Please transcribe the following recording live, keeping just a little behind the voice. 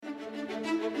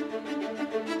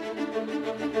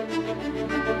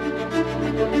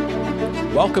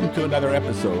Welcome to another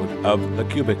episode of The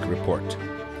Cubic Report.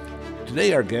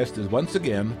 Today our guest is once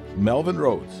again Melvin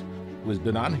Rhodes, who has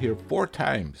been on here 4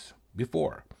 times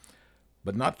before,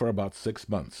 but not for about 6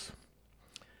 months.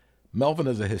 Melvin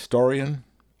is a historian,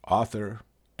 author,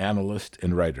 analyst,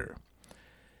 and writer.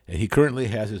 And he currently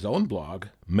has his own blog,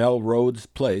 Mel Rhodes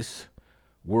Place,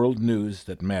 World News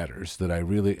That Matters, that I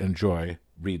really enjoy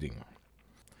reading.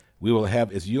 We will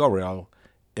have his URL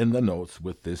in the notes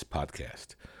with this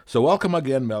podcast. So welcome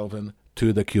again, Melvin,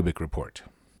 to the Cubic Report.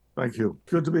 Thank you.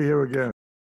 Good to be here again.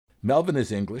 Melvin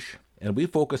is English, and we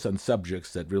focus on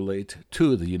subjects that relate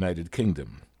to the United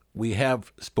Kingdom. We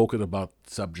have spoken about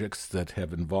subjects that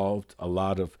have involved a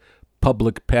lot of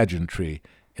public pageantry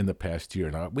in the past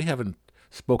year. Now, we haven't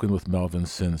spoken with Melvin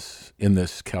since in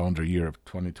this calendar year of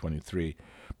 2023,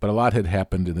 but a lot had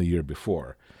happened in the year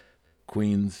before.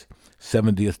 Queen's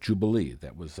 70th Jubilee,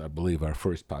 that was, I believe, our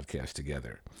first podcast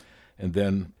together. And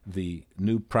then the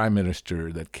new prime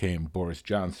minister that came, Boris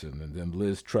Johnson, and then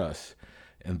Liz Truss,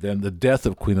 and then the death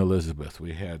of Queen Elizabeth.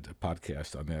 We had a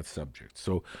podcast on that subject.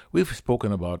 So we've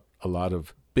spoken about a lot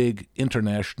of big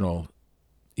international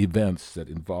events that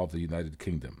involve the United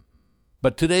Kingdom.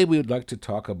 But today we would like to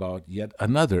talk about yet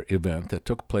another event that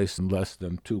took place in less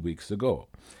than 2 weeks ago.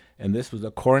 And this was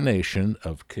the coronation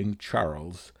of King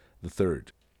Charles III.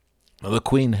 Now, the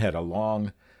Queen had a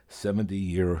long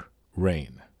 70-year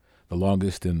reign, the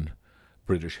longest in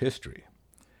British history.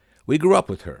 We grew up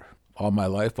with her. All my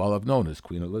life, all I've known is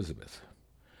Queen Elizabeth.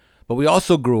 But we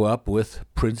also grew up with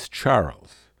Prince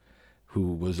Charles,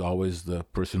 who was always the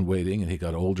person waiting, and he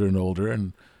got older and older,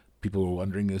 and people were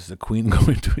wondering, is the Queen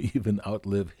going to even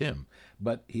outlive him?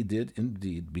 But he did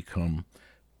indeed become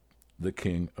the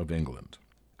King of England.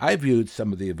 I viewed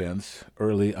some of the events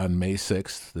early on May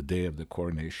 6th, the day of the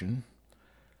coronation.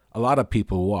 A lot of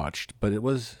people watched, but it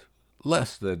was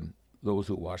less than those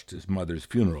who watched his mother's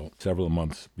funeral several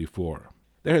months before.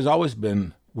 There has always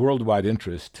been worldwide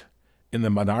interest in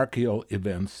the monarchical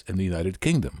events in the United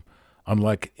Kingdom,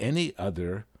 unlike any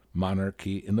other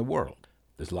monarchy in the world.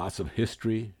 There's lots of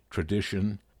history,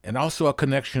 tradition, and also a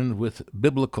connection with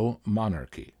biblical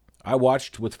monarchy. I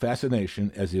watched with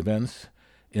fascination as events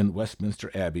in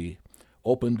Westminster Abbey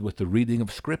opened with the reading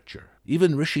of Scripture.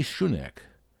 Even Rishi Sunak,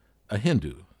 a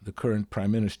Hindu, the current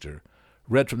prime minister,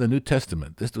 read from the New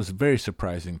Testament. This was very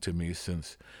surprising to me,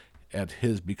 since at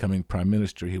his becoming prime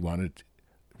minister, he wanted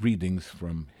readings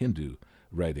from Hindu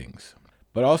writings.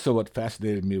 But also what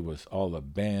fascinated me was all the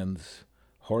bands,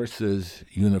 horses,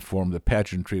 uniform. The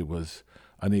pageantry was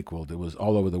unequaled. It was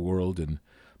all over the world, and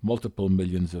multiple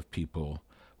millions of people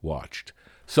watched.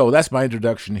 So that's my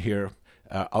introduction here.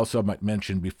 Also, I might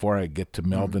mention before I get to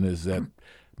Melvin is that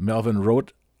Melvin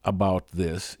wrote about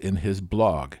this in his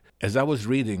blog. As I was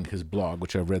reading his blog,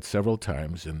 which I've read several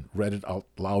times, and read it out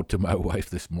loud to my wife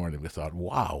this morning, we thought,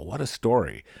 wow, what a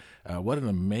story. What an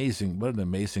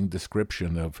amazing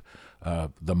description of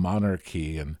the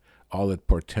monarchy and all it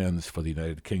portends for the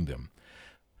United Kingdom.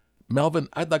 Melvin,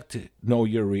 I'd like to know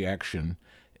your reaction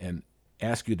and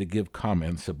ask you to give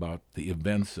comments about the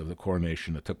events of the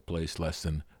coronation that took place less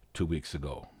than 2 weeks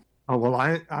ago. Oh, well,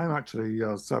 I'm actually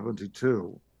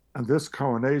 72. And this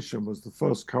coronation was the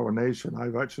first coronation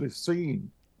I've actually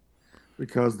seen,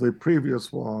 because the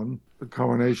previous one, the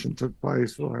coronation, took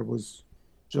place when I was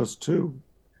just 2.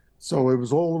 So it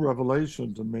was all a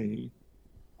revelation to me.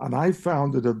 And I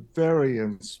found it a very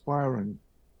inspiring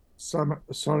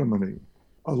ceremony.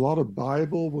 A lot of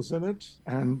Bible was in it,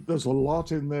 and there's a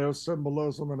lot in there,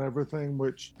 symbolism and everything,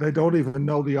 which they don't even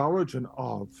know the origin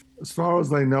of. As far as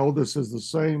they know, this is the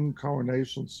same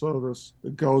coronation service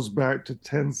that goes back to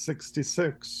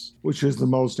 1066, which is the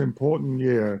most important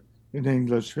year in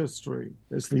English history.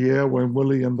 It's the year when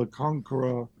William the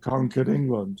Conqueror conquered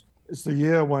England. It's the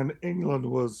year when England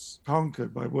was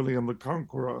conquered by William the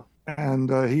Conqueror, and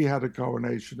he had a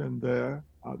coronation in there.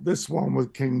 This one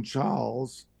with King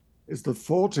Charles is the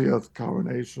 40th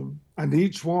coronation, and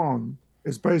each one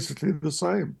is basically the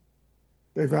same.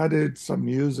 They've added some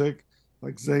music,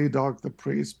 like Zadok the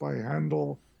Priest by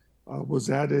Handel was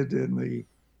added in the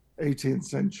 18th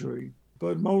century,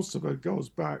 but most of it goes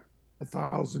back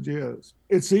 1,000 years.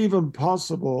 It's even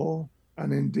possible,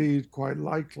 and indeed quite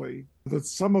likely, that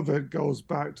some of it goes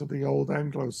back to the old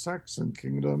Anglo-Saxon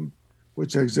kingdom,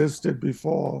 which existed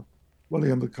before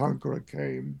William the Conqueror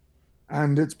came.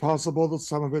 And it's possible that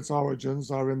some of its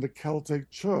origins are in the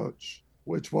Celtic Church,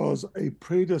 which was a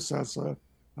predecessor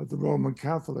of the Roman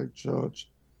Catholic Church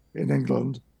in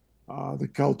England. The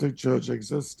Celtic Church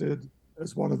existed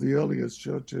as one of the earliest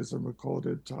churches in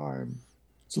recorded time.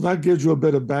 So that gives you a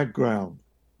bit of background.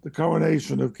 The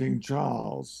coronation of King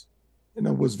Charles,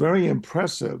 was very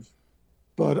impressive,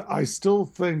 But I still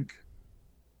think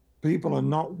people are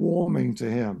not warming to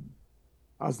him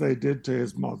as they did to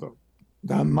his mother.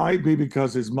 That might be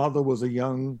because his mother was a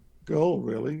young girl,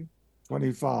 really,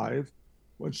 25,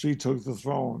 when she took the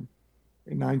throne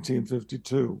in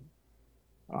 1952.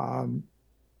 Um,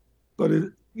 but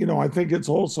I think it's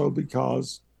also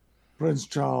because Prince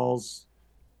Charles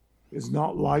is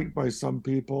not liked by some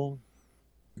people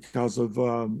because of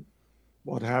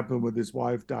what happened with his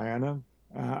wife Diana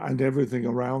and everything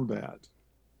around that.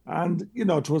 And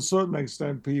to a certain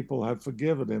extent, people have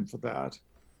forgiven him for that.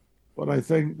 But I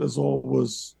think there's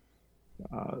always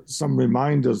some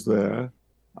reminders there.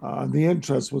 The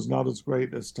interest was not as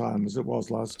great this time as it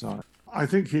was last time. I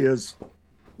think he is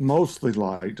mostly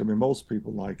liked. I mean, most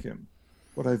people like him.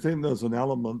 But I think there's an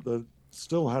element that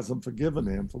still hasn't forgiven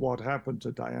him for what happened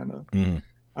to Diana. Mm-hmm.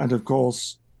 And of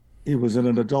course, he was in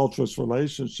an adulterous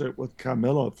relationship with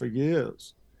Camilla for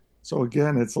years. So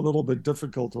again, it's a little bit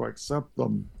difficult to accept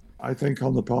them, I think,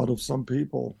 on the part of some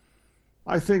people.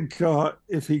 I think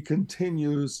if he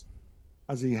continues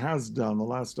as he has done the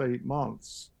last 8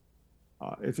 months,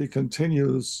 if he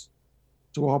continues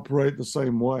to operate the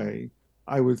same way,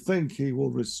 I would think he will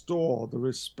restore the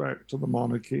respect to the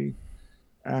monarchy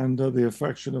and the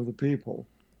affection of the people.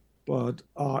 But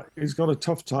he's got a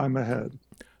tough time ahead.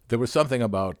 There was something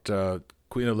about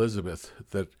Queen Elizabeth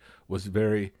that was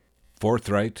very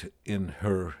forthright in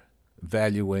her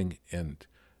valuing and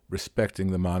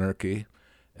respecting the monarchy.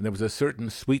 And there was a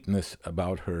certain sweetness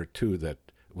about her, too, that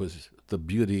was the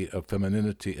beauty of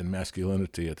femininity and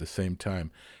masculinity at the same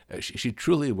time. She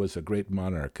truly was a great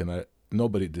monarch, and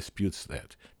nobody disputes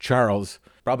that. Charles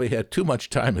probably had too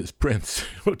much time as prince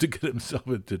to get himself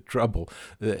into trouble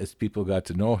as people got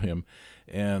to know him.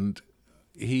 And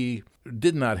he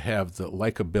did not have the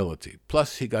likability.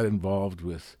 Plus, he got involved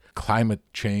with climate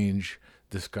change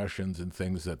discussions and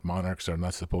things that monarchs are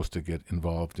not supposed to get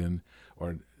involved in,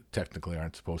 or technically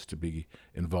aren't supposed to be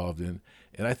involved in.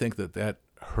 And I think that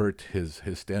hurt his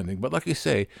standing. But like you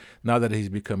say, now that he's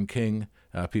become king,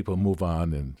 people move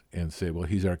on and say, well,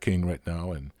 he's our king right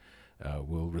now, and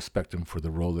we'll respect him for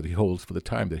the role that he holds for the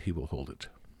time that he will hold it.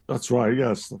 That's right.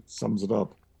 Yes, that sums it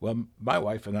up. Well, my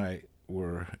wife and I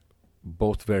were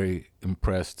both very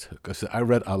impressed because I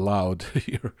read aloud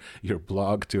your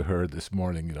blog to her this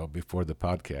morning, before the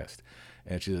podcast.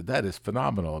 And she said, that is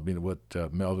phenomenal. I mean, what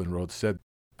Melvin Rhodes said.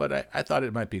 But I thought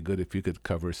it might be good if you could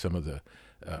cover some of the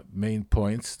main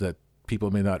points that people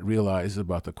may not realize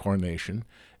about the coronation.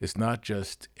 It's not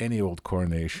just any old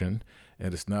coronation,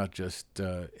 and it's not just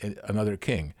another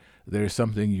king. There's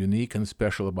something unique and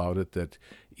special about it that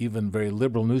even very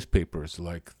liberal newspapers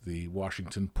like the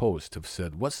Washington Post have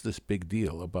said, what's this big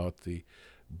deal about the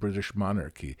British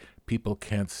monarchy? People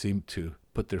can't seem to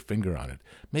put their finger on it.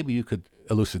 Maybe you could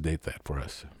elucidate that for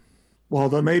us. Well,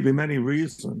 there may be many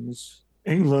reasons.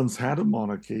 England's had a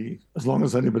monarchy, as long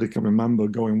as anybody can remember,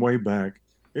 going way back.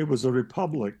 It was a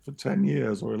republic for 10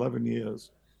 years or 11 years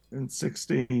in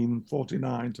 1649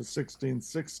 to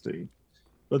 1660.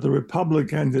 But the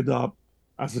republic ended up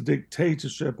as a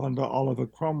dictatorship under Oliver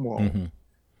Cromwell. Mm-hmm.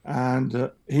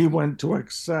 And he went to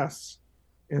excess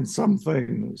in some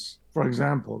things. For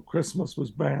example, Christmas was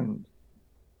banned,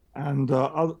 and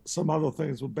some other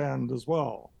things were banned as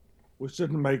well, which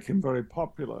didn't make him very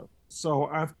popular. So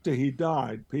after he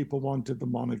died, people wanted the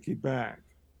monarchy back,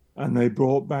 and they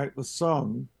brought back the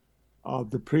son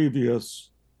of the previous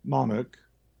monarch.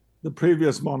 The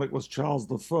previous monarch was Charles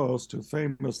I, who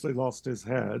famously lost his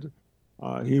head.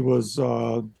 He was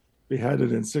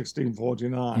beheaded in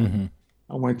 1649. Mm-hmm.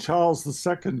 And when Charles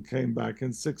II came back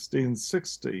in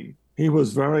 1660, he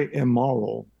was very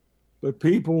immoral. But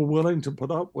people were willing to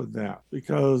put up with that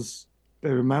because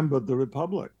they remembered the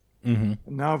Republic. Mm-hmm.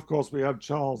 And now, of course, we have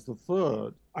Charles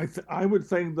III. I would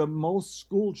think that most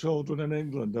school children in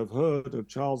England have heard of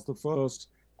Charles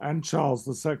I and Charles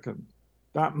II.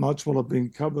 That much will have been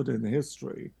covered in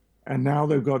history. And now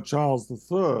they've got Charles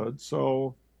III,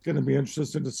 so it's going to be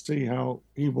interesting to see how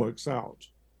he works out.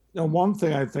 Now, one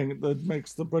thing I think that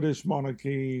makes the British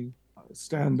monarchy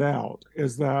stand out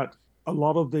is that a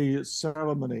lot of the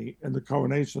ceremony in the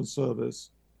coronation service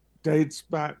dates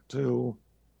back to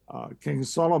King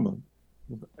Solomon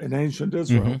in ancient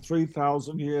Israel, mm-hmm.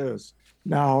 3,000 years.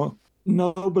 Now,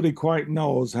 nobody quite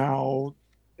knows how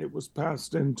it was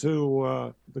passed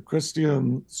into the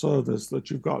Christian service that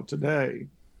you've got today.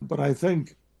 But I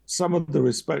think some of the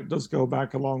respect does go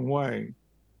back a long way.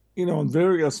 And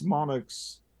various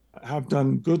monarchs have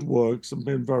done good works and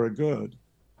been very good.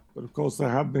 But of course, there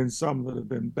have been some that have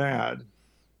been bad.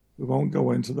 We won't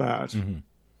go into that. Mm-hmm.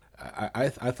 I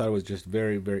thought it was just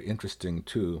very, very interesting,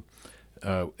 too.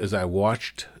 As I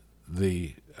watched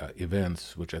the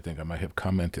events, which I think I might have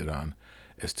commented on,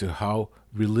 as to how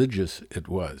religious it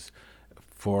was.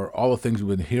 For all the things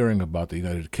we've been hearing about the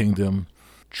United Kingdom,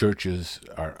 churches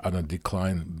are on a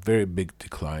decline, very big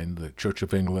decline. The Church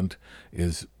of England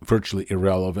is virtually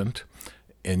irrelevant.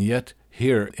 And yet,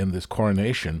 here in this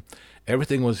coronation,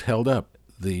 everything was held up.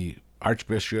 The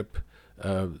Archbishop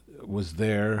was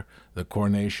there. The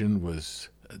coronation was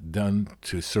done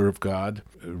to serve God.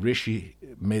 Rishi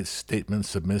made statements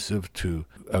submissive to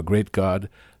a great God.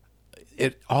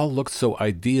 It all looked so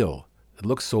ideal. It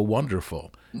looks so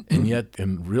wonderful. And yet,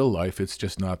 in real life, it's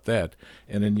just not that.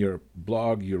 And in your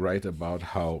blog, you write about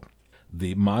how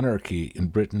the monarchy in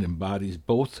Britain embodies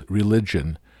both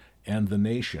religion and the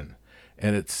nation.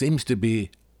 And it seems to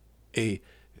be a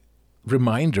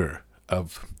reminder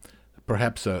of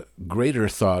perhaps a greater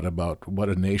thought about what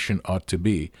a nation ought to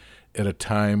be at a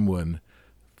time when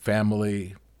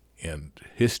family and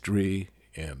history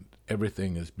and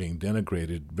everything is being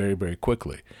denigrated very, very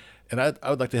quickly. And I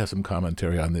would like to have some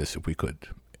commentary on this, if we could,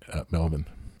 Melvin.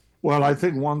 Well, I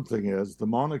think one thing is the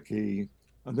monarchy,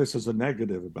 and this is a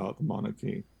negative about the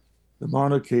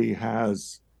monarchy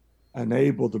has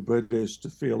enabled the British to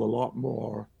feel a lot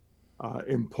more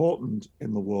important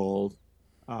in the world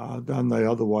than they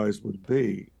otherwise would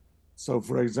be. So,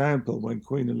 for example, when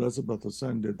Queen Elizabeth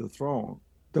ascended the throne,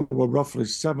 there were roughly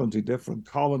 70 different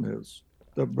colonies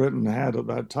that Britain had at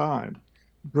that time.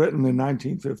 Britain in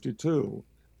 1952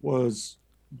 was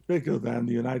bigger than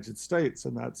the United States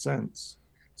in that sense.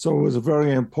 So it was a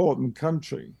very important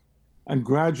country. And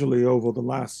gradually over the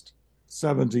last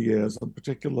 70 years, and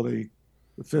particularly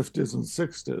the 50s and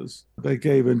 60s, they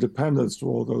gave independence to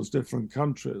all those different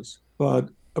countries. But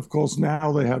of course,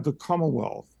 now they have the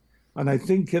Commonwealth. And I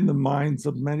think in the minds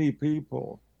of many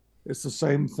people, it's the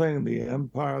same thing. The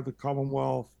empire, the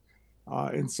Commonwealth,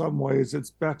 in some ways it's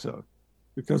better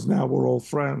because now we're all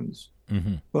friends.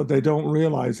 Mm-hmm. But they don't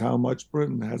realize how much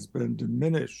Britain has been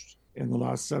diminished in the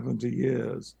last 70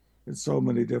 years in so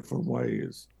many different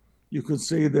ways. You could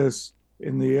see this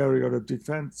in the area of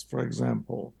defense, for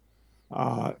example.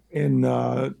 In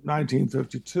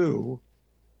 1952,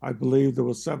 I believe there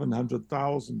were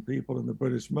 700,000 people in the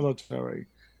British military.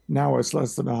 Now it's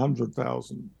less than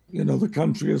 100,000. You know, the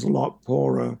country is a lot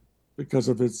poorer because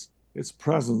of its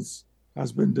presence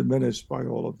has been diminished by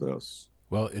all of this.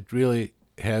 Well, it really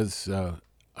has,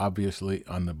 obviously,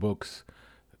 on the books,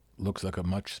 looks like a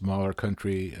much smaller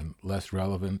country and less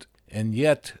relevant. And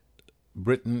yet,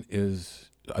 Britain is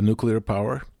a nuclear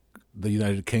power. The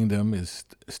United Kingdom is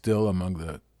still among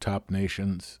the top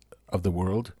nations of the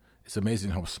world. It's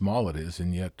amazing how small it is,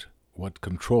 and yet what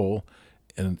control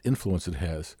and influence it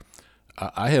has.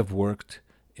 I have worked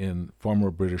in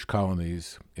former British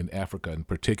colonies in Africa in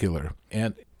particular,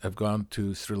 and I've gone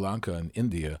to Sri Lanka and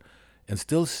India and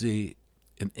still see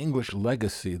an English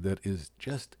legacy that is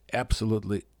just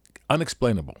absolutely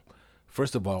unexplainable.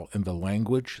 First of all, in the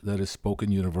language that is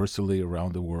spoken universally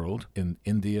around the world, in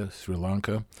India, Sri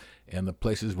Lanka, and the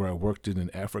places where I worked in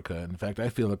Africa. In fact, I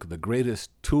feel like the greatest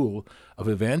tool of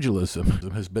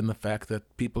evangelism has been the fact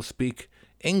that people speak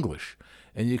English.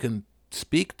 And you can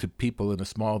speak to people in a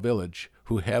small village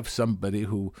who have somebody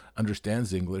who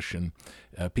understands English, and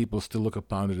people still look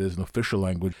upon it as an official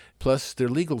language. Plus, their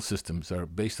legal systems are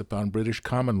based upon British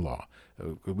common law.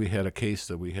 We had a case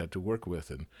that we had to work with,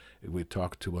 and we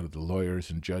talked to one of the lawyers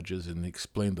and judges, and he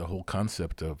explained the whole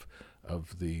concept of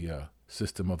the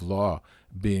system of law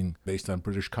being based on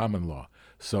British common law.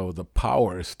 So the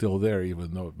power is still there,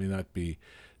 even though it may not be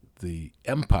the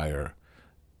empire,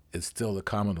 it's still the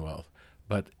Commonwealth.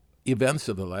 But events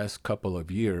of the last couple of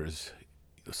years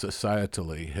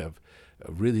societally have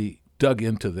really dug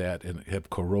into that and have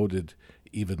corroded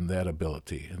even that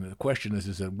ability. And the question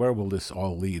is that where will this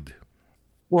all lead?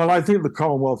 Well, I think the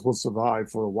Commonwealth will survive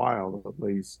for a while at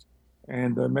least.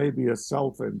 And there may be a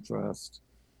self-interest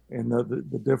in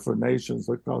the different nations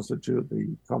that constitute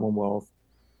the Commonwealth.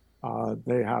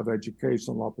 They have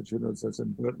educational opportunities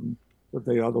in Britain that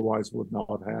they otherwise would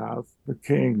not have. The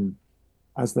king,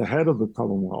 as the head of the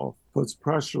Commonwealth, puts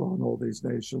pressure on all these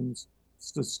nations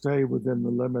to stay within the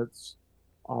limits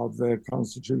of their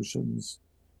constitutions,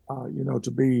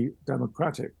 to be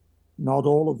democratic. Not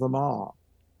all of them are,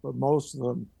 but most of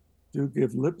them do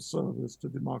give lip service to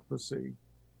democracy.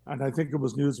 And I think it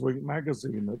was Newsweek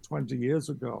magazine that 20 years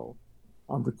ago,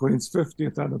 on the Queen's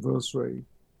 50th anniversary,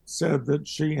 said that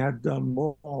she had done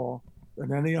more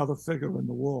than any other figure in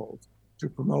the world to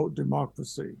promote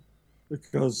democracy,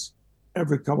 because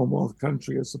every Commonwealth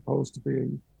country is supposed to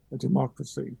be a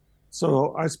democracy.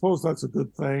 So I suppose that's a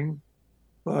good thing.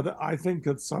 But I think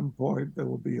at some point there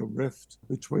will be a rift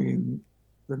between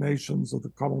the nations of the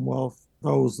Commonwealth,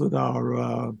 those that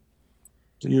are,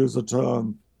 to use a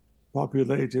term,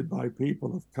 populated by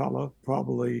people of color,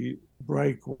 probably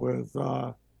break with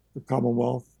the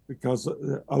Commonwealth because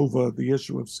over the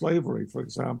issue of slavery, for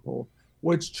example,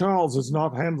 which Charles is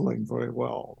not handling very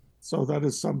well. So that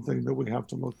is something that we have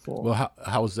to look for. Well,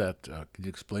 how's that? Can you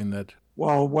explain that?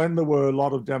 Well, when there were a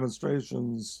lot of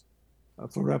demonstrations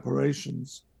for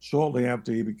reparations shortly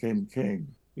after he became king,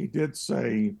 he did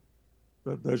say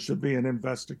that there should be an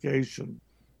investigation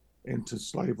into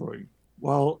slavery.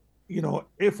 Well,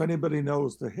 if anybody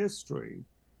knows the history,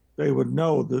 they would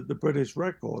know that the British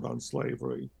record on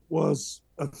slavery was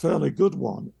a fairly good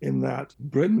one, in that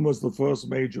Britain was the first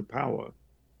major power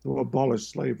to abolish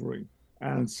slavery.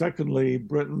 And secondly,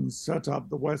 Britain set up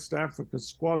the West Africa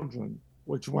Squadron,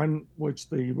 which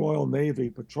the Royal Navy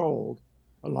patrolled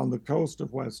along the coast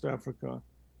of West Africa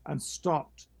and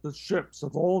stopped the ships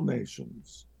of all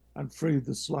nations and freed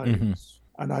the slaves.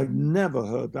 Mm-hmm. And I've never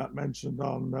heard that mentioned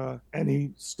on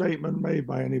any statement made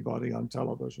by anybody on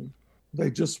television.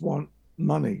 They just want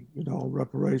money,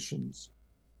 reparations.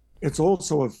 It's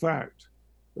also a fact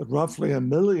that roughly 1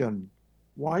 million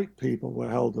white people were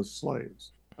held as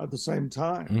slaves at the same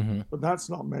time, mm-hmm. but that's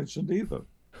not mentioned either.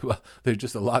 Well, there's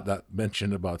just a lot not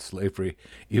mentioned about slavery,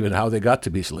 even how they got to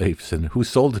be slaves and who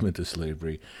sold them into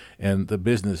slavery and the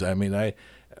business. I mean, I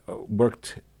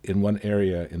worked in one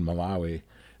area in Malawi,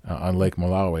 on Lake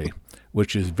Malawi,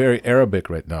 which is very Arabic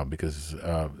right now because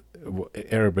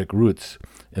Arabic roots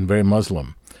and very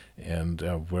Muslim, and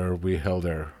where we held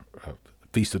our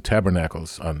Feast of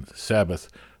Tabernacles on Sabbath.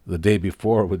 The day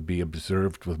before would be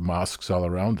observed with mosques all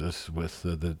around us with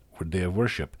the day of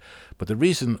worship. But the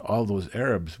reason all those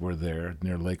Arabs were there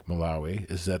near Lake Malawi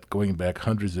is that going back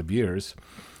hundreds of years,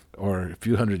 or a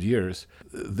few hundred years,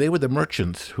 they were the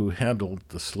merchants who handled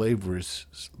the slavers,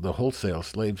 the wholesale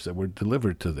slaves that were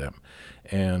delivered to them,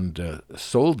 and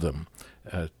sold them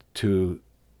to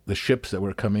the ships that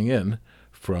were coming in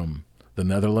from the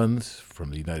Netherlands,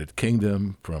 from the United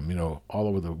Kingdom, from all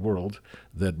over the world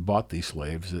that bought these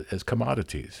slaves as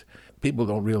commodities. People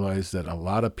don't realize that a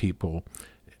lot of people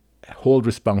hold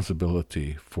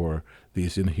responsibility for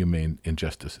these inhumane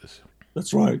injustices.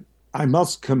 That's right. I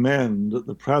must commend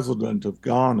the president of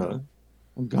Ghana,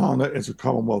 and Ghana is a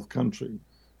Commonwealth country,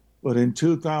 but in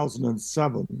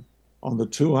 2007, on the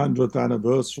 200th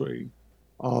anniversary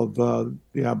of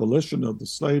the abolition of the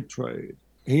slave trade,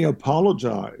 he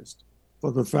apologized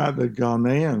for the fact that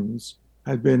Ghanaians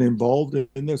had been involved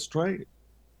in this trade,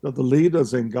 that the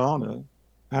leaders in Ghana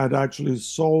had actually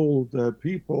sold their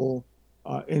people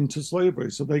into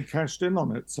slavery. So they cashed in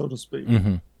on it, so to speak.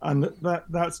 Mm-hmm. And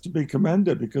that's to be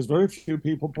commended because very few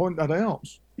people point that out.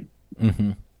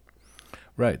 Mm-hmm.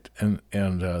 Right. And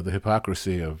the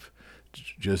hypocrisy of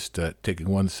just taking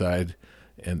one side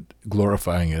and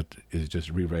glorifying it is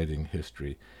just rewriting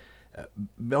history.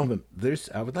 Melvin,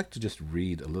 I would like to just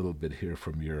read a little bit here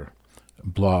from your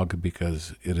blog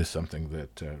because it is something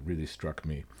that really struck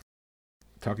me.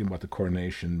 Talking about the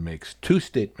coronation makes two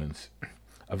statements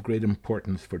of great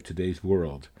importance for today's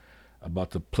world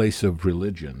about the place of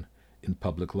religion in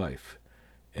public life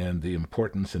and the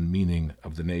importance and meaning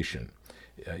of the nation.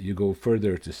 You go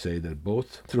further to say that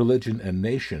both religion and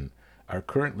nation are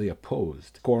currently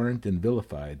opposed, scorned, and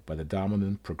vilified by the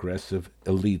dominant progressive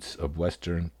elites of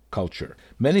Western culture.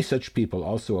 Many such people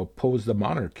also oppose the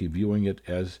monarchy, viewing it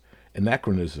as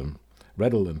anachronism,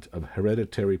 redolent of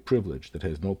hereditary privilege that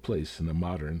has no place in a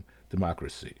modern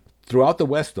democracy. Throughout the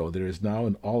West, though, there is now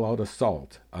an all-out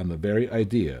assault on the very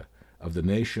idea of the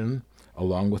nation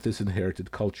along with its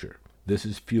inherited culture. This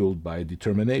is fueled by a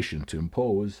determination to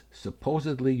impose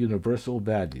supposedly universal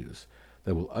values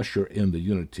that will usher in the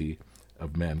unity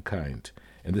of mankind.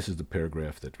 And this is the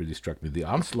paragraph that really struck me. The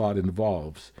onslaught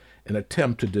involves an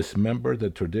attempt to dismember the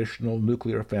traditional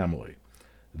nuclear family,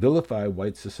 vilify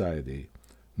white society,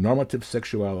 normative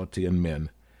sexuality in men,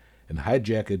 and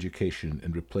hijack education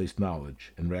and replace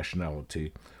knowledge and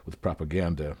rationality with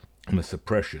propaganda and the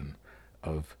suppression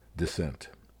of dissent.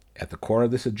 At the core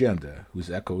of this agenda, whose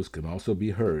echoes can also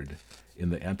be heard in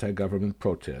the anti-government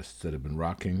protests that have been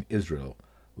rocking Israel,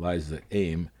 lies the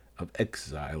aim of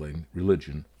exiling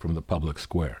religion from the public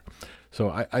square. So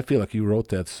I feel like you wrote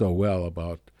that so well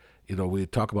about, we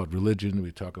talk about religion,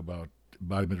 we talk about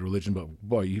embodiment of religion, but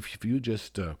boy, if you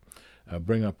just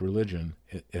bring up religion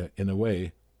in a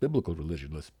way, biblical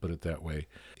religion, let's put it that way,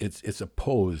 it's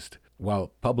opposed.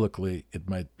 While publicly it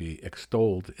might be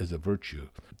extolled as a virtue,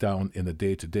 down in the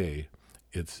day-to-day,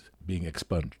 it's being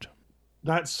expunged.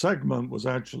 That segment was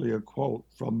actually a quote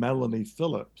from Melanie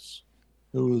Phillips,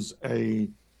 who's a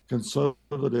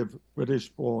conservative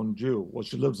British-born Jew. Well,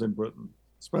 she lives in Britain.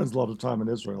 spends a lot of time in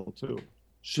Israel too.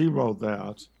 She wrote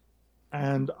that.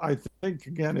 And I think,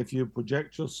 again, if you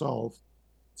project yourself,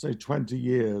 say, 20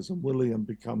 years and William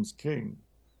becomes king,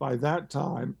 by that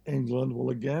time, England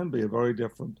will again be a very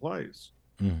different place.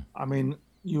 Mm. I mean,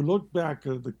 you look back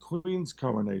at the Queen's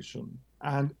coronation,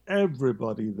 and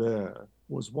everybody there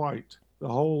was white. The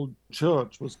whole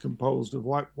church was composed of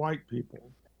white people.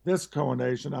 This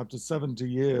coronation, after 70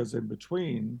 years in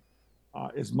between,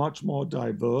 is much more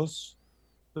diverse.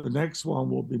 The next one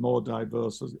will be more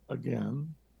diverse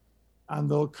again. And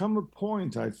there'll come a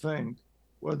point, I think,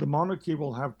 where the monarchy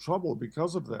will have trouble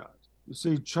because of that. You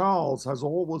see, Charles has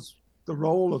always the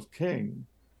role of king.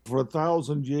 For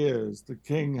 1,000 years, the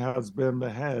king has been the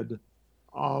head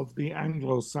of the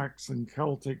Anglo-Saxon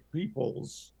Celtic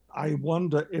peoples. I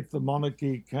wonder if the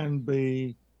monarchy can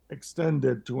be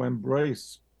extended to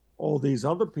embrace all these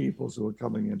other peoples who are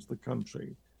coming into the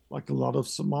country, like a lot of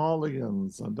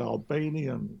Somalians and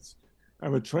Albanians,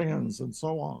 Eritreans, and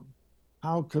so on.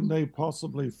 How can they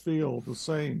possibly feel the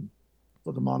same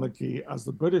for the monarchy as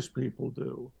the British people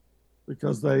do?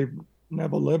 Because they've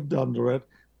never lived under it.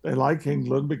 They like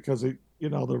England because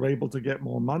they're able to get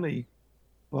more money,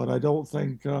 but I don't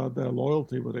think their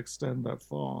loyalty would extend that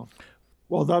far.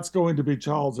 Well, that's going to be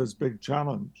Charles's big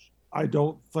challenge. I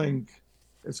don't think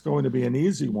it's going to be an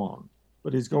easy one,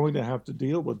 but he's going to have to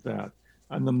deal with that.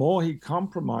 And the more he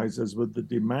compromises with the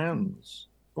demands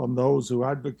from those who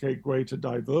advocate greater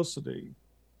diversity,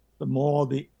 the more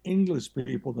the English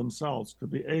people themselves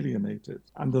could be alienated.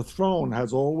 And the throne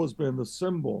has always been the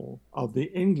symbol of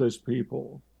the English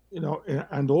people,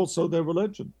 and also their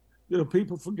religion.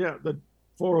 People forget that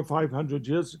 400 or 500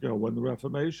 years ago, when the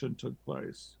Reformation took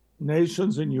place,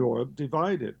 nations in Europe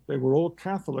divided. They were all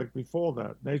Catholic before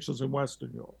that, nations in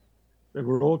Western Europe. They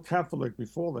were all Catholic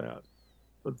before that.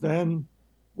 But then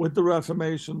with the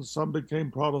Reformation, some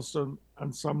became Protestant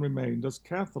and some remained as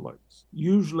Catholics.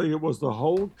 Usually it was the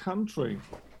whole country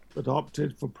that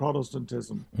opted for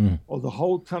Protestantism, or the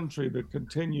whole country that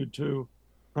continued to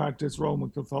practice Roman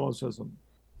Catholicism.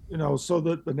 So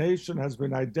that the nation has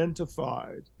been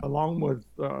identified along with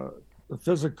the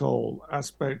physical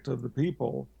aspect of the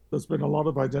people. There's been a lot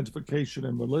of identification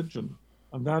in religion,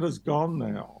 and that is gone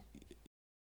now.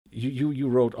 You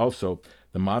wrote also,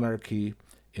 the monarchy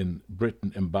in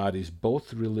Britain embodies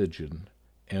both religion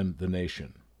and the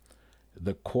nation.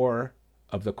 The core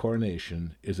of the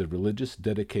coronation is a religious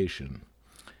dedication,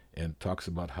 and talks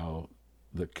about how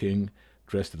the king,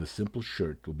 dressed in a simple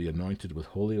shirt, will be anointed with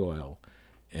holy oil,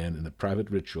 and in the private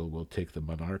ritual will take the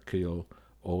monarchical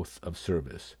oath of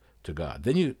service to God.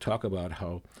 Then you talk about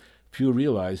how few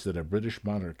realize that a British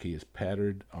monarchy is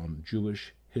patterned on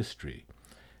Jewish history.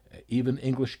 Even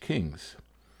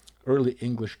early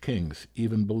English kings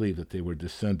even believed that they were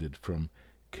descended from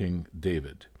King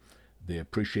David. They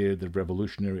appreciated the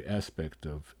revolutionary aspect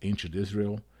of ancient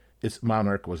Israel. Its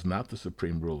monarch was not the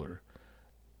supreme ruler,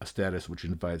 a status which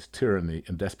invites tyranny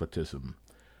and despotism,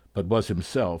 but was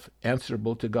himself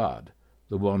answerable to God,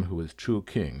 the one who is true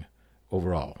king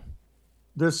over all.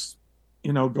 This,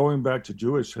 going back to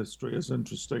Jewish history is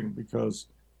interesting because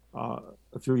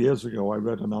a few years ago I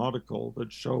read an article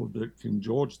that showed that King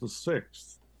George VI,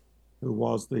 who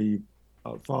was the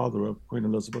father of Queen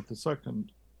Elizabeth II,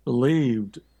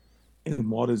 believed in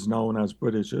what is known as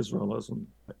British Israelism.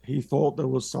 He thought there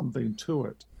was something to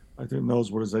it. I think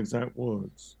those were his exact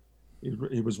words.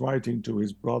 He was writing to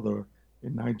his brother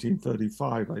in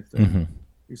 1935, I think. Mm-hmm.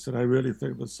 He said, I really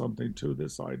think there's something to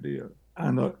this idea.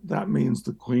 And that means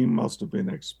the Queen must have been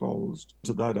exposed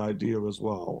to that idea as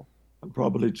well. And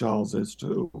probably Charles is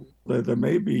too. There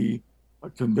may be a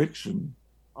conviction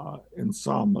in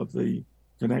some of the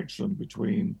connection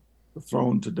between the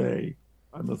throne today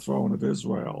and the throne of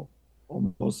Israel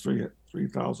almost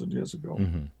 3,000 years ago.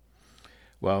 Mm-hmm.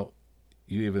 Well,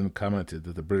 you even commented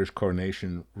that the British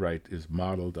coronation rite is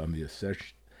modeled on the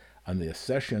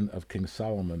accession of King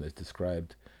Solomon as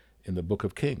described in the Book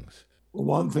of Kings. Well,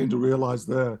 one thing to realize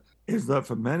there is that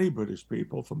for many British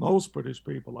people, for most British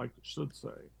people, I should say,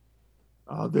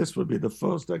 this would be the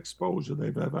first exposure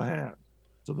they've ever had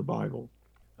to the Bible.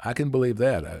 I can believe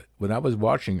that. When I was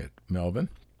watching it, Melvin,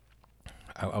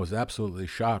 I was absolutely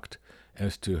shocked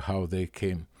as to how they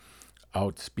came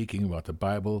out speaking about the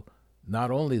Bible, not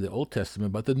only the Old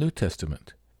Testament, but the New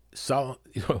Testament.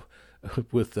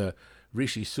 With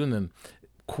Rishi Sunak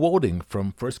quoting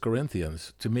from 1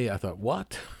 Corinthians, to me, I thought,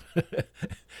 what?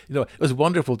 It was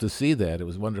wonderful to see that. It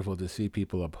was wonderful to see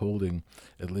people upholding,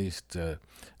 at least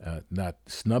not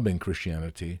snubbing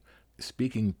Christianity,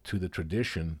 speaking to the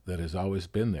tradition that has always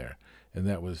been there. And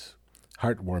that was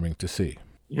heartwarming to see.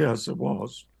 Yes, it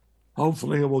was.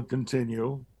 Hopefully it will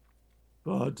continue.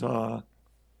 but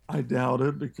I doubt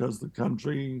it because the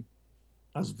country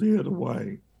has veered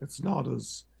away. It's not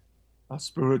as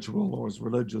spiritual or as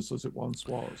religious as it once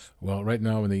was. Well, right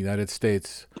now in the United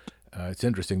States, it's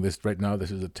interesting. This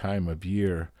is a time of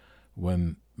year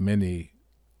when many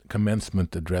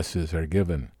commencement addresses are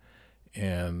given,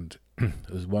 and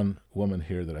there's one woman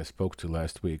here that I spoke to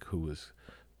last week who was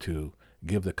to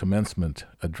give the commencement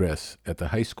address at the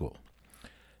high school,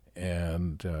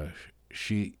 and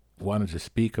she wanted to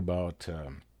speak about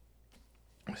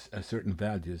certain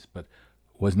values, but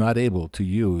was not able to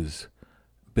use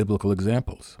biblical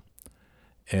examples.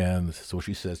 And so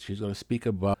she says she's going to speak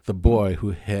about the boy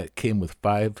who came with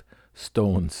 5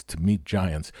 stones to meet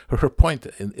giants. Her point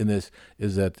in this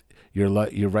is that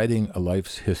you're writing a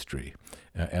life's history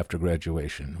after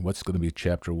graduation. What's going to be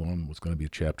chapter 1? What's going to be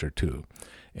chapter 2?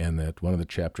 And that one of the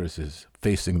chapters is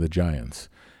facing the giants.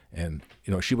 And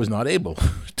she was not able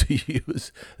to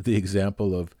use the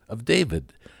example of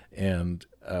David and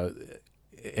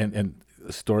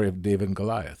the story of David and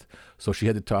Goliath. So she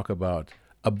had to talk about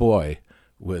a boy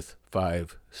with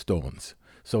 5 stones.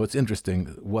 So it's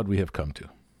interesting what we have come to.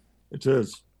 It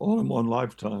is all in one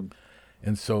lifetime.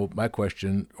 And so my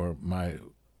question or my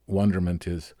wonderment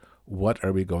is, what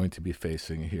are we going to be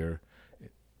facing here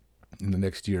in the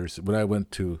next years? When I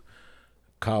went to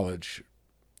college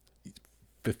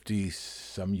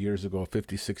 56 years ago,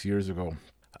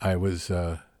 I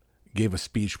gave a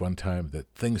speech one time that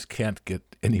things can't get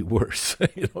any worse,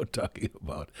 talking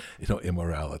about,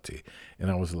 immorality.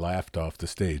 And I was laughed off the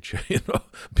stage,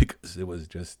 because it was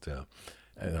just,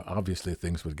 obviously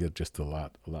things would get just a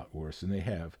lot worse, and they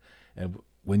have. And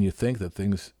when you think that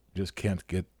things just can't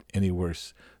get any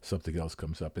worse, something else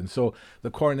comes up. And so the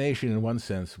coronation, in one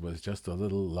sense, was just a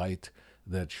little light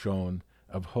that shone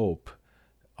of hope.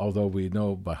 Although we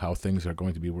know about how things are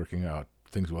going to be working out,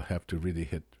 things will have to really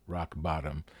hit rock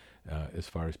bottom as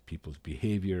far as people's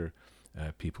behavior,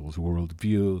 people's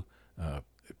worldview,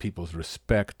 people's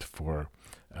respect for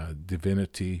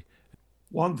divinity.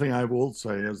 One thing I will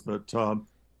say is that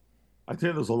I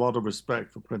think there's a lot of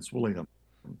respect for Prince William.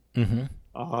 Mm-hmm.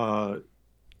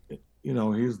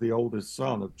 He's the oldest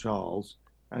son of Charles,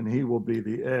 and he will be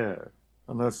the heir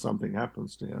unless something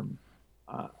happens to him.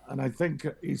 And I think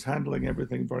he's handling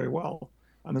everything very well,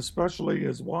 and especially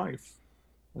his wife,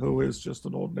 who is just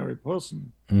an ordinary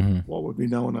person, Mm-hmm. what would be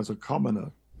known as a commoner.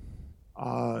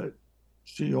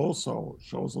 She also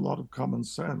shows a lot of common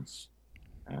sense,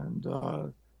 and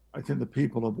I think the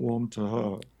people have warmed to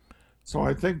her. So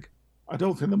I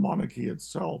don't think the monarchy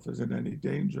itself is in any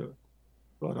danger,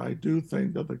 but I do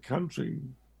think that the country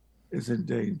is in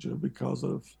danger because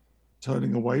of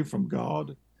turning away from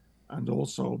God, and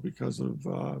also because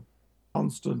of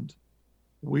constant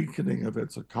weakening of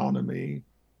its economy,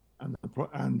 and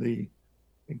the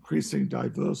increasing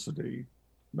diversity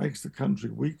makes the country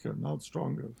weaker, not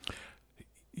stronger.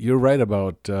 You're right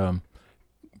about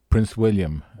Prince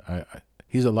William.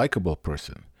 He's a likable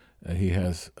person. He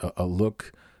has a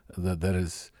look that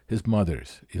is his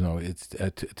mother's. It's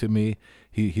to me,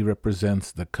 he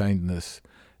represents the kindness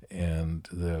and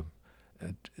the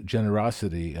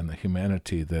generosity and the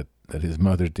humanity that his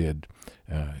mother did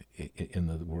in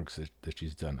the works that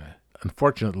she's done.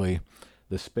 Unfortunately,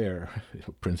 the spare,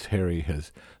 Prince Harry,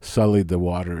 has sullied the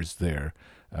waters there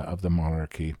of the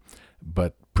monarchy.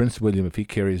 But Prince William, if he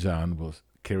carries on, will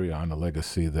carry on a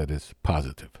legacy that is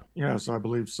positive. Yes, I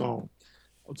believe so.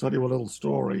 I'll tell you a little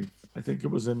story. I think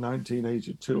it was in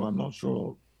 1982. I'm not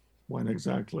sure when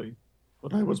exactly,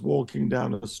 but I was walking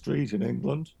down a street in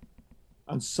England,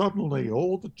 and suddenly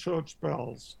all the church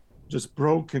bells just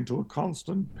broke into a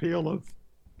constant peal of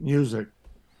music.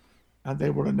 And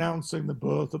they were announcing the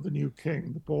birth of the new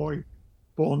king, the boy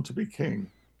born to be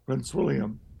king, Prince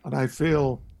William. And I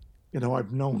feel,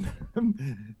 I've known him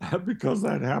because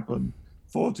that happened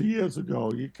 40 years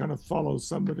ago. You kind of follow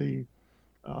somebody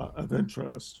of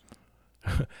interest.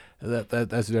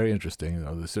 That's very interesting.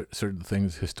 There's certain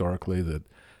things historically that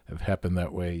have happened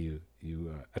that way.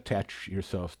 You attach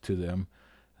yourself to them.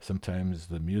 Sometimes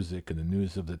the music and the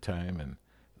news of the time, and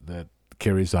that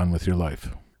carries on with your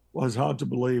life. Well, it's hard to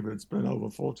believe it's been over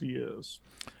 40 years.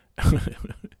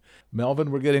 Melvin,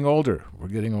 we're getting older. We're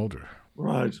getting older.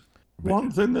 Right.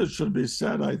 One thing that should be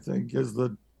said, I think, is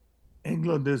that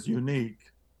England is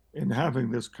unique in having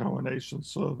this coronation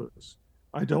service.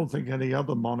 I don't think any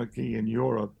other monarchy in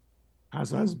Europe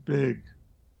has as big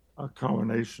a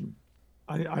coronation.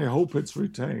 I hope it's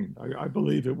retained. I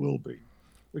believe it will be,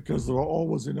 because there are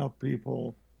always enough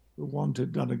people who want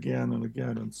it done again and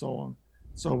again and so on.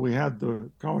 So we had the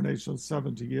coronation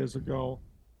 70 years ago,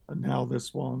 and now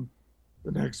this one,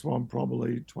 the next one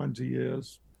probably 20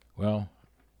 years. Well,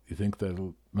 you think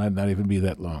that might not even be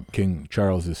that long. King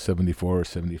Charles is 74 or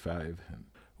 75.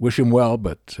 Wish him well,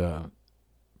 but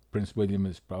Prince William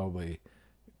is probably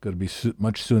going to be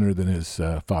much sooner than his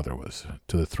father was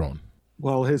to the throne.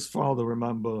 Well, his father,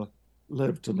 remember,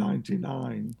 lived to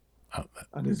 99, Uh,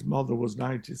 and his mother was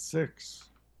 96.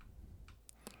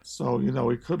 So,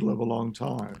 he could live a long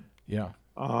time. yeah.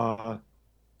 Uh,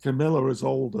 Camilla is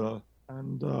older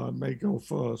and may go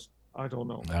first. I don't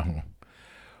know.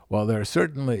 Well, there are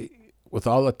certainly, with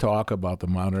all the talk about the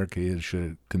monarchy, it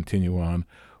should continue on.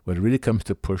 When it really comes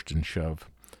to push and shove,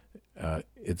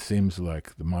 it seems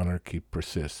like the monarchy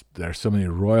persists. There are so many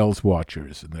royals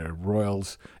watchers and there are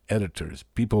royals editors.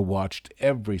 People watched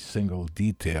every single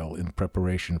detail in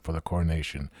preparation for the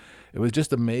coronation. It was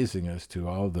just amazing as to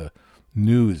all the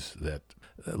news that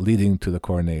leading to the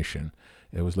coronation.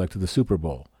 It was like to the Super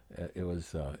Bowl. It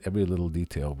was every little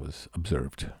detail was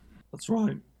observed. That's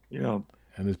right. Yeah.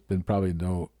 And there's been probably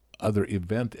no other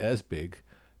event as big,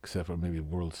 except for maybe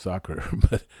World Soccer,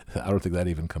 but I don't think that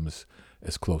even comes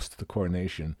as close to the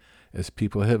coronation as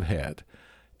people have had.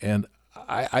 And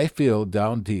I feel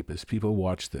down deep as people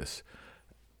watch this,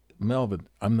 Melvin,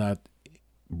 I'm not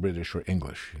British or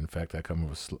English. In fact, I come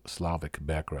from a Slavic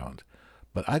background.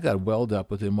 But I got welled up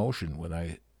with emotion when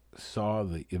I saw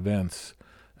the events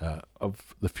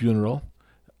of the funeral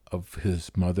of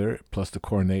his mother, plus the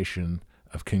coronation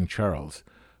of King Charles,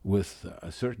 with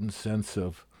a certain sense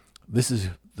of this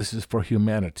is for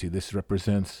humanity. This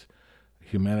represents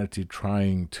humanity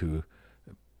trying to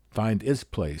find its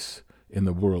place in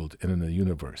the world and in the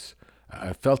universe.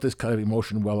 I felt this kind of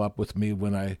emotion well up with me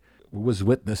when I was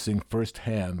witnessing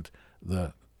firsthand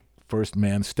the first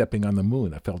man stepping on the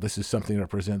moon. I felt this is something that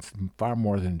represents far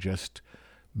more than just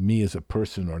me as a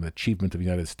person or an achievement of the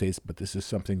United States, but this is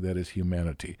something that is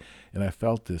humanity. And I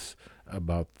felt this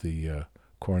about the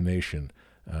coronation,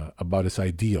 about its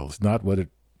ideals, not what it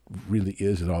really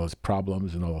is and all its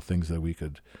problems and all the things that we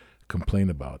could complain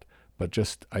about, but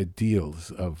just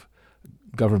ideals of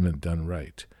government done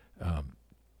right,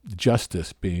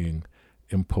 justice being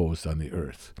imposed on the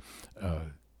earth,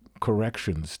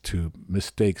 corrections to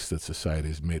mistakes that society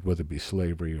has made, whether it be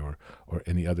slavery or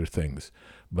any other things.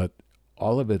 But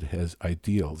all of it has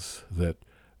ideals that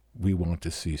we want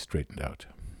to see straightened out.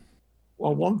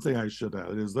 Well, one thing I should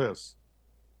add is this,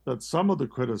 that some of the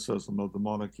criticism of the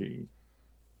monarchy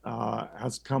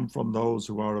has come from those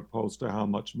who are opposed to how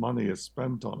much money is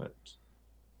spent on it.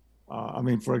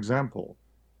 For example,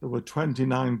 there were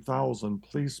 29,000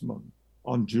 policemen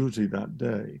on duty that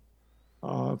day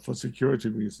for security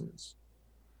reasons,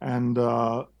 and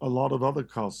a lot of other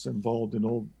costs involved in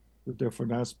all the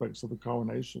different aspects of the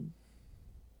coronation.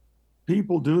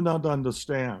 People do not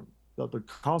understand that the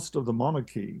cost of the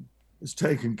monarchy is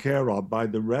taken care of by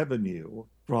the revenue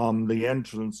from the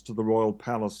entrance to the royal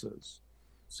palaces.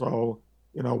 So,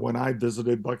 when I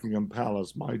visited Buckingham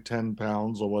Palace, my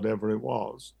 £10 or whatever it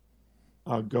was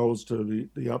goes to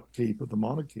the upkeep of the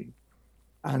monarchy.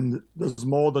 And there's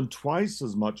more than twice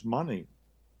as much money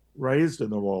raised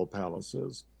in the royal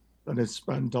palaces than is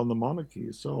spent on the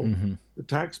monarchy. So the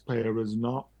taxpayer does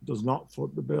not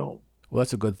foot the bill. Well,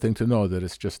 that's a good thing to know, that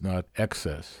it's just not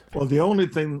excess. Well, the only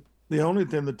thing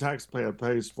the taxpayer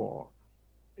pays for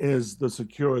is the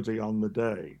security on the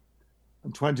day.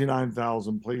 And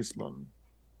 29,000 policemen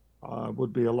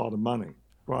would be a lot of money.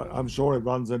 But I'm sure it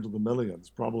runs into the millions,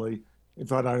 probably. In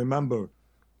fact, I remember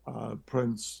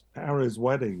Prince Harry's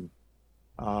wedding,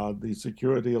 the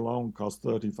security alone cost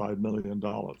 $35 million.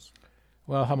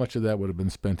 Well, how much of that would have been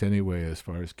spent anyway as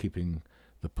far as keeping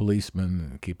the policemen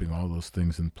and keeping all those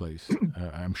things in place?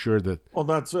 I'm sure that... Well,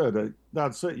 that's it.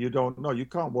 That's it. You don't know. You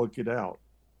can't work it out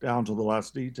down to the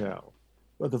last detail.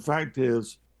 But the fact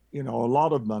is, a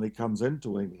lot of money comes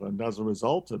into England as a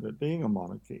result of it being a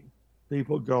monarchy.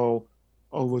 People go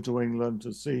over to England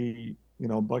to see,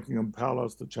 Buckingham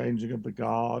Palace, the changing of the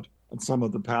guard, and some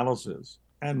of the palaces.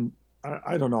 And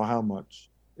I don't know how much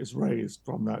is raised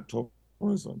from that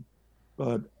tourism,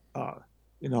 but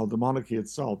the monarchy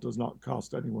itself does not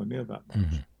cost anywhere near that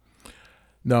much.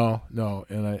 No,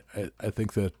 and I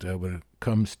think that when it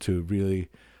comes to really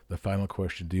the final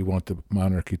question, do you want the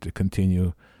monarchy to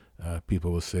continue?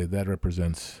 People will say that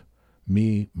represents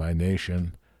me, my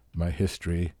nation, my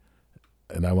history,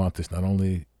 and I want this not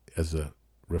only as a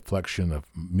reflection of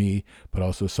me, but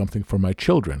also something for my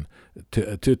children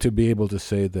to be able to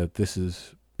say that this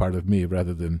is part of me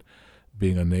rather than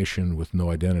being a nation with no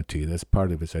identity. That's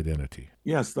part of its identity.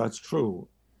 Yes, that's true.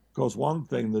 Because one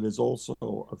thing that is also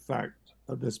a fact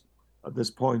at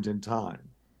this point in time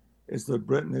is that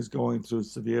Britain is going through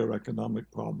severe economic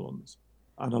problems,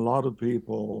 and a lot of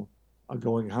people are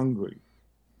going hungry.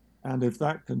 And if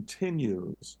that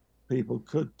continues, people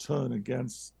could turn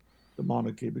against the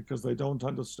monarchy because they don't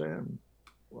understand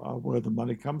where the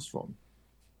money comes from.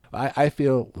 I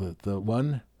feel that the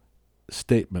one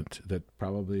statement that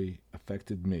probably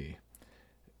affected me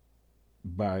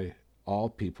by all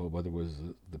people, whether it was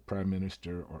the prime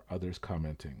minister or others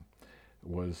commenting,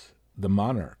 was the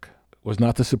monarch was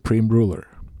not the supreme ruler.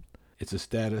 It's a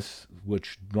status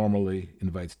which normally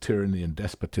invites tyranny and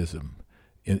despotism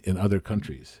in other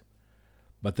countries,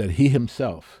 but that he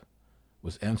himself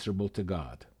was answerable to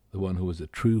God, the one who was a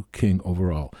true king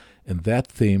over all. And that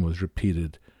theme was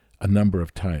repeated a number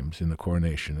of times in the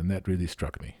coronation, and that really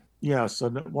struck me. Yes,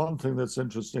 and one thing that's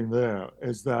interesting there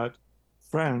is that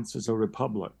France is a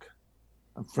republic,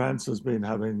 and France has been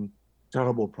having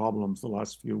terrible problems the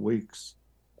last few weeks.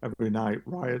 Every night,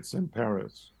 riots in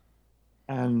Paris.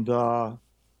 And, I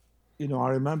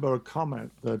remember a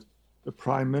comment that the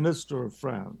prime minister of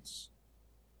France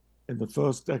in the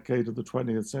first decade of the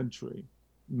 20th century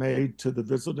made to the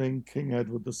visiting King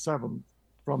Edward VII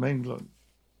from England.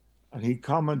 And he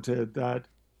commented that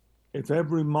if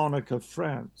every monarch of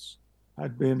France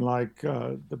had been like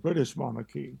the British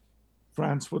monarchy,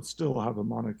 France would still have a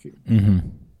monarchy. Mm-hmm.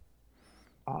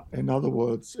 In other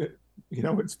words,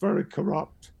 it's very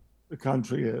corrupt, the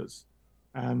country is.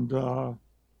 And the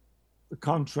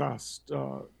contrast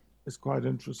is quite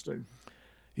interesting.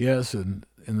 Yes, and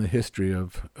in the history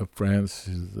of France,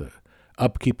 the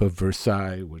upkeep of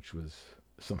Versailles, which was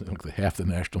something like half the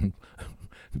national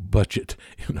budget,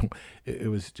 it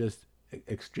was just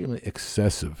extremely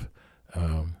excessive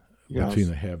between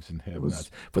the haves and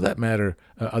have-nots. For that matter,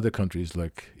 other countries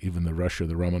like even the Russia,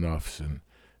 the Romanovs, and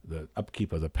the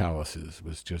upkeep of the palaces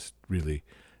was just really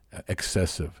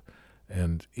excessive.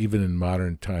 And even in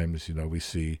modern times, we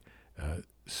see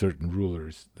certain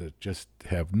rulers that just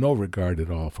have no regard at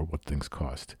all for what things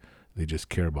cost. They just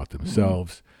care about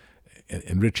themselves,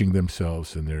 enriching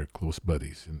themselves and their close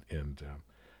buddies, and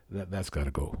that's got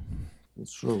to go.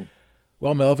 It's true.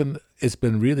 Well, Melvin, it's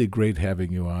been really great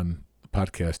having you on the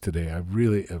podcast today. I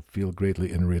really feel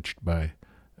greatly enriched by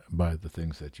the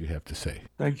things that you have to say.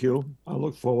 Thank you. I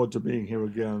look forward to being here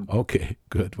again. Okay,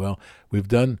 good. Well, we've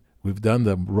done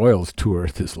the Royals tour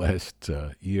this last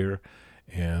year,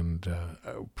 and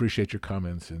I appreciate your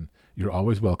comments, and you're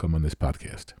always welcome on this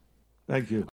podcast.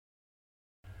 Thank you.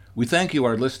 We thank you,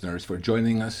 our listeners, for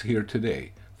joining us here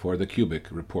today for the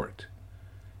Cubic Report.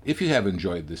 If you have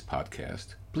enjoyed this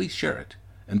podcast, please share it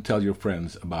and tell your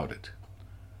friends about it.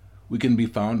 We can be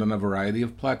found on a variety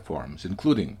of platforms,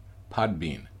 including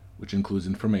Podbean, which includes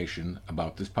information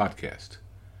about this podcast,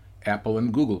 Apple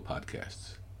and Google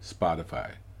Podcasts,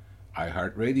 Spotify,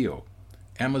 iHeartRadio,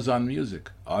 Amazon Music,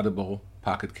 Audible,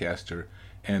 Pocket Caster,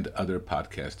 and other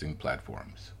podcasting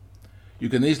platforms. You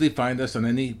can easily find us on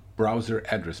any browser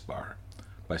address bar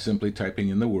by simply typing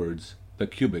in the words, The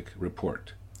Cubic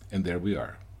Report, and there we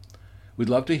are. We'd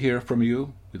love to hear from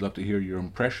you. We'd love to hear your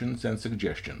impressions and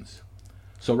suggestions.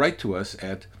 So write to us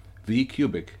at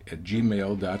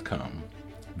vcubic@gmail.com,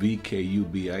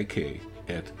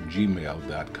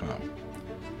 vkubik@gmail.com.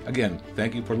 Again,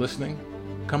 thank you for listening.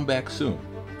 Come back soon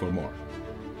for more.